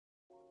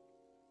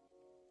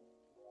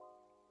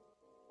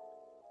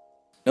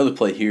Another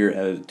play here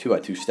at a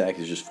 2x2 stack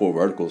is just 4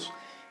 verticals.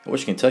 And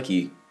Western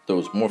Kentucky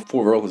throws more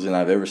 4 verticals than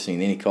I've ever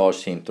seen any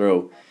college team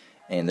throw,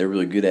 and they're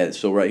really good at it.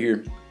 So right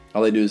here,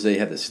 all they do is they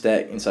have the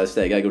stack, inside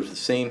stack guy goes to the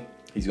seam.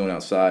 He's going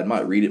outside,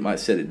 might read it, might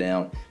set it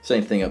down.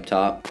 Same thing up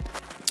top.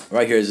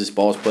 Right here as this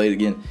ball's played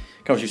again.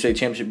 Conference USA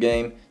Championship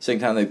game,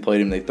 second time they played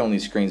him. They've thrown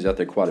these screens out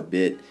there quite a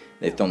bit.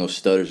 They've thrown those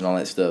stutters and all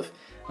that stuff.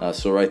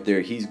 So right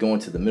there, he's going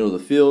to the middle of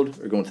the field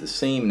or going to the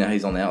seam. Now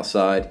he's on the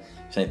outside.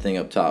 Same thing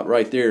up top.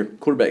 Right there,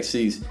 quarterback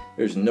sees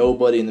there's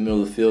nobody in the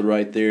middle of the field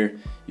right there.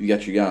 You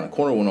got your guy in the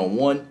corner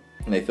one-on-one,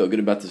 and they felt good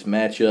about this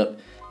matchup,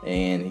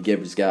 and he gave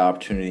this guy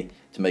opportunity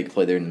to make a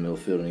play there in the middle of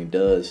the field, and he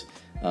does.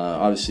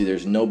 Obviously,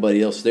 there's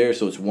nobody else there,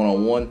 so it's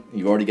one-on-one.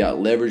 You've already got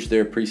leverage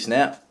there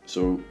pre-snap,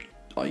 so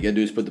all you got to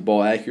do is put the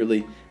ball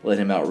accurately, let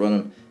him outrun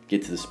him,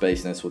 get to the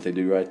space, and that's what they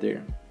do right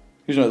there.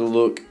 Here's another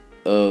look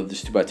of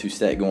this 2x2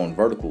 stack going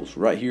verticals.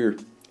 Right here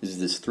is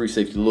this 3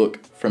 safety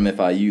look from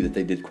FIU that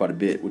they did quite a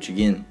bit, which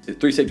again, the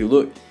 3 safety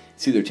look,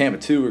 it's either Tampa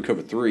 2 or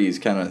cover 3 is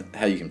kind of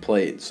how you can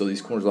play it. So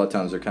these corners a lot of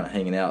times they're kind of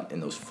hanging out in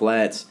those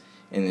flats,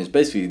 and it's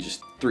basically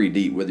just 3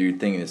 deep, whether you're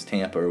thinking it's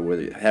Tampa or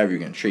however you're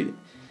going to treat it.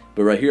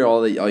 But right here,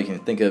 all you can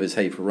think of is,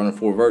 hey, if we're running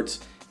 4 verts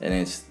and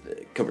it's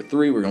cover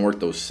 3, we're going to work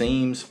those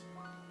seams,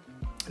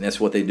 and that's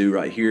what they do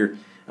right here.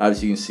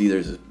 Obviously, you can see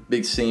there's a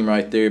big seam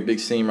right there, big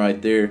seam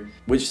right there.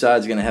 Which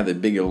side's going to have a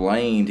bigger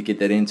lane to get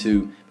that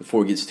into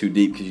before it gets too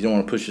deep, because you don't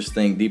want to push this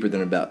thing deeper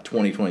than about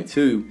 20,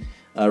 22.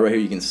 Right here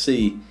you can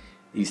see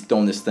he's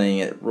throwing this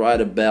thing at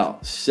right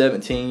about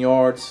 17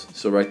 yards.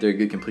 So right there,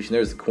 good completion.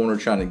 There's the corner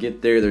trying to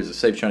get there. There's a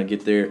safety trying to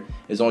get there.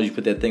 As long as you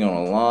put that thing on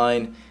a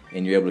line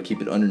and you're able to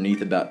keep it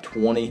underneath about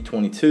 20,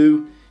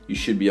 22, you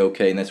should be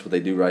okay, and that's what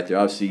they do right there.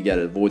 Obviously, you got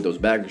to avoid those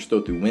backers,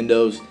 throw through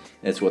windows.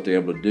 That's what they're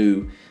able to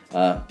do.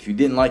 If you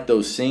didn't like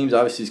those seams,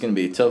 obviously it's going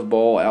to be a tough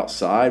ball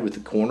outside with the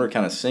corner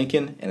kind of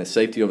sinking and a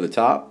safety over the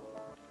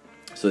top.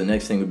 So the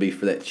next thing would be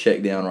for that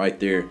check down right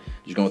there,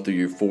 just going through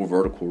your 4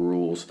 vertical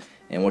rules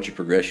and what your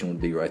progression would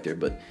be right there.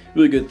 But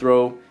really good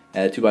throw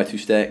at a 2x2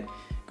 stack,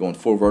 going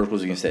 4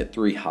 verticals against that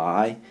 3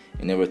 high,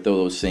 and then would throw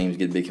those seams,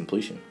 get a big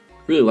completion.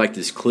 Really like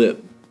this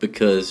clip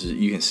because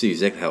you can see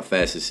exactly how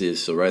fast this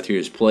is. So right here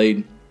it's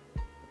played.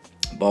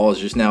 Ball is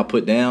just now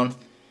put down.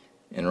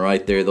 And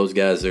right there, those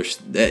guys,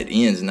 that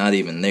end's not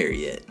even there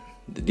yet.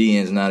 The D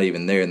end's not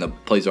even there, and the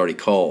play's already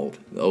called.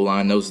 The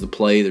O-line knows the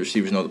play. The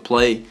receivers know the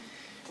play.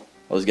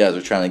 Those guys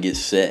are trying to get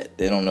set.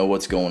 They don't know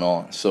what's going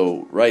on.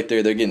 So right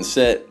there, they're getting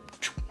set.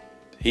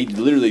 He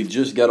literally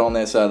just got on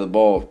that side of the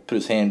ball, put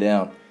his hand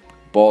down.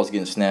 Ball's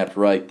getting snapped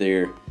right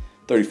there.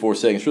 34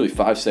 seconds, really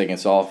 5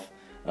 seconds off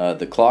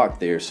the clock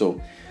there.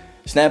 So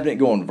snapping it,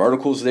 going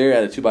verticals there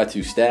at a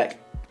 2x2 stack.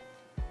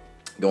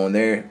 Going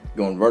there,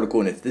 going vertical,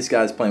 and if this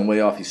guy's playing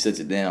way off, he sets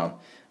it down.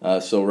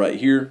 So right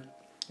here,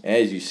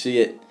 as you see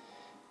it,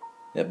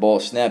 that ball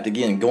snapped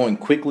again, going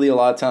quickly. A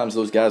lot of times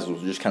those guys will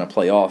just kind of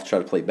play off, try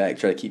to play back,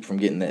 try to keep from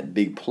getting that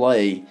big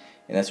play,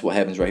 and that's what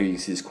happens right here. You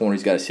can see his corner,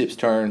 he's got his hips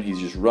turned, he's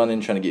just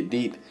running, trying to get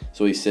deep,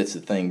 so he sets the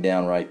thing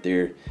down right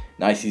there.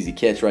 Nice easy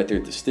catch right there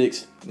at the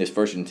sticks. This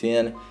 1st and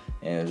 10,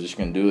 and I'm just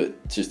going to do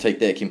it. Just take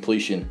that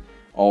completion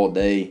all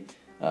day.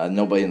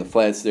 Nobody in the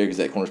flats there because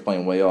that corner's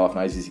playing way off.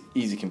 Nice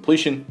easy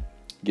completion.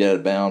 Get out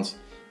of bounds,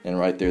 and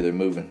right there they're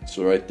moving.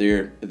 So right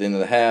there at the end of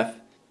the half,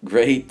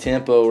 great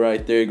tempo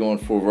right there, going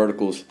 4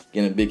 verticals,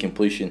 getting a big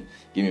completion,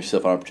 giving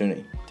yourself an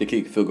opportunity to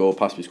kick a field goal,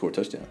 possibly score a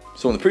touchdown.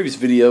 So in the previous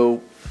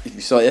video, if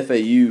you saw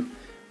FAU,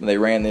 when they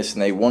ran this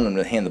and they wanted them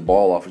to hand the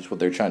ball off, which is what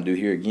they're trying to do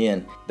here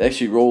again, they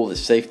actually roll the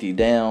safety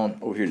down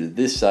over here to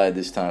this side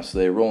this time. So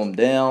they roll them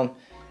down,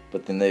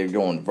 but then they're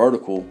going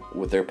vertical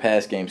with their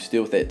pass game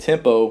still with that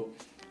tempo.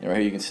 And right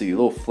here you can see a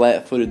little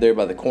flat-footed there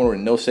by the corner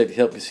and no safety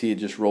help because he had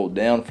just rolled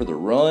down for the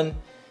run.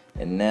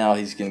 And now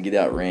he's going to get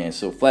outran.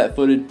 So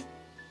flat-footed,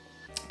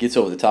 gets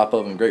over the top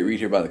of him. Great read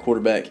here by the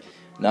quarterback,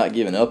 not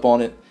giving up on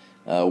it.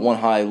 One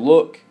high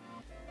look,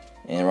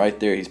 and right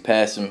there he's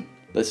passing.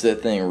 Lets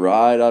that thing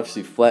ride,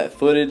 obviously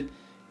flat-footed.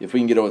 If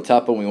we can get over the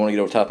top of him, we want to get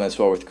over the top of him. That's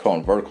why we're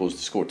calling verticals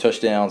to score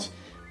touchdowns.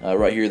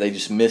 Right here they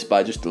just missed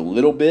by just a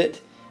little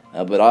bit.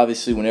 But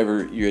obviously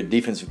whenever you're a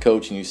defensive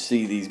coach and you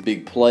see these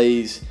big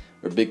plays,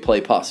 or big play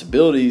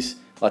possibilities,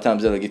 a lot of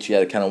times that'll get you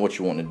out of kind of what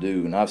you want to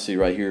do. And obviously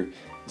right here,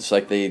 just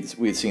like we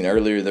had seen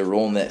earlier, they're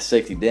rolling that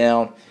safety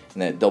down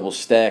and that double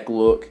stack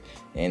look,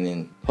 and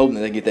then hoping that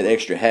they get that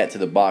extra hat to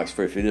the box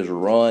for if it is a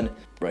run.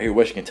 Right here,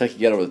 Western Kentucky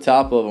got over the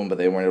top of them, but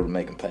they weren't able to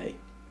make them pay.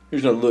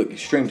 Here's another look,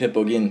 extreme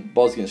tempo again.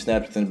 Ball's getting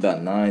snapped within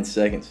about 9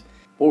 seconds.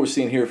 What we're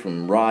seeing here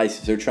from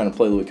Rice is they're trying to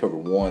play a little cover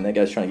 1. That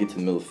guy's trying to get to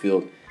the middle of the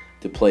field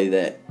to play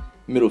that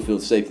middle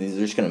field safety.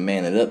 They're just going to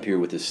man it up here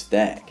with this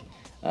stack.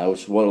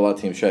 Which is what a lot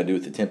of teams try to do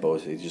with the tempo.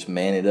 Is they just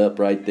man it up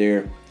right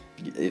there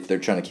if they're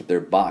trying to keep their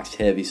box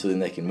heavy so then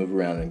they can move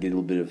around and get a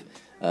little bit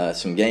of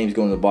some games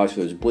going in the box,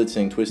 whether it's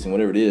blitzing, twisting,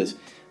 whatever it is.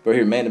 But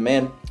here,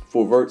 man-to-man,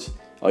 4 verts,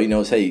 all you know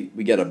is, hey,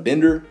 we got a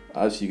bender.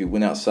 Obviously, you could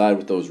win outside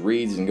with those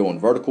reads and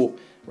going vertical.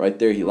 Right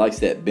there, he likes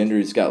that bender.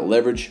 He's got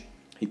leverage.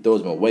 He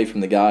throws him away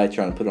from the guy,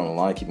 trying to put it on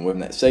the line, keep him away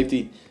from that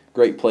safety.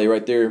 Great play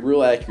right there.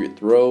 Real accurate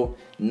throw.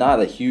 Not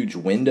a huge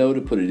window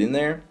to put it in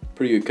there.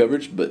 pretty good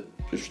coverage, but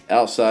just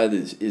outside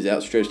is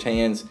outstretched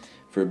hands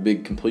for a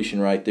big completion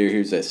right there.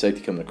 Here's that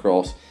safety coming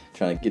across,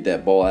 trying to get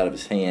that ball out of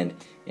his hand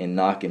and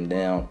knock him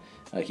down,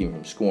 keep him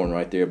from scoring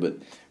right there. But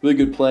really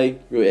good play,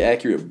 really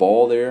accurate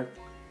ball there.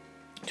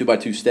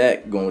 2x2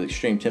 stack, going with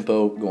extreme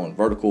tempo, going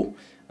vertical.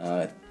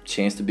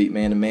 Chance to beat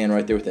man-to-man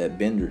right there with that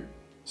bender.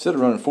 Instead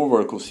of running 4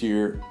 verticals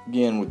here,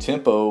 again with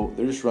tempo,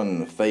 they're just running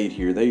the fade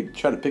here. They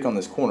try to pick on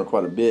this corner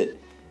quite a bit,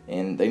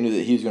 and they knew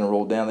that he was going to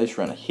roll down. They just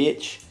ran a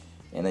hitch,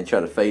 and they try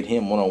to fade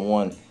him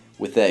one-on-one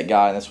with that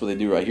guy, and that's what they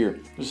do right here.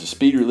 There's a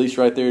speed release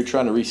right there,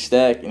 trying to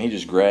restack, and he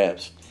just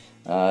grabs.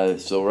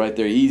 So right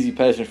there, easy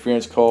pass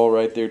interference call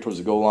right there towards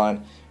the goal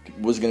line.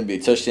 Was going to be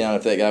a touchdown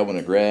if that guy wouldn't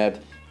have grabbed.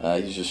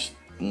 He's just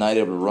not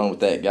able to run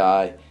with that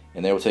guy,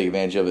 and they will take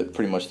advantage of it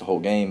pretty much the whole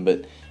game.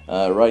 But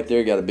right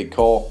there, got a big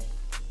call.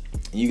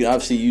 You can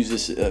obviously use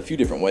this a few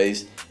different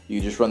ways. You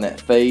can just run that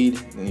fade,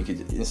 and you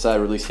could inside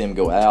release him,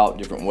 go out,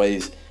 different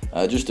ways,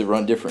 just to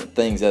run different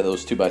things out of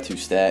those 2x2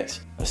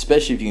 stacks,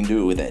 especially if you can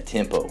do it with that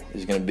tempo.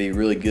 It's going to be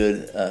really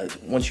good.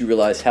 Once you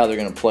realize how they're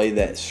going to play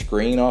that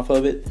screen off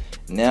of it,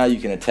 now you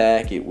can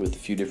attack it with a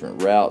few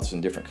different routes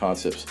and different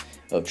concepts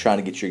of trying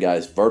to get your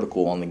guys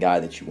vertical on the guy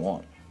that you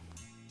want.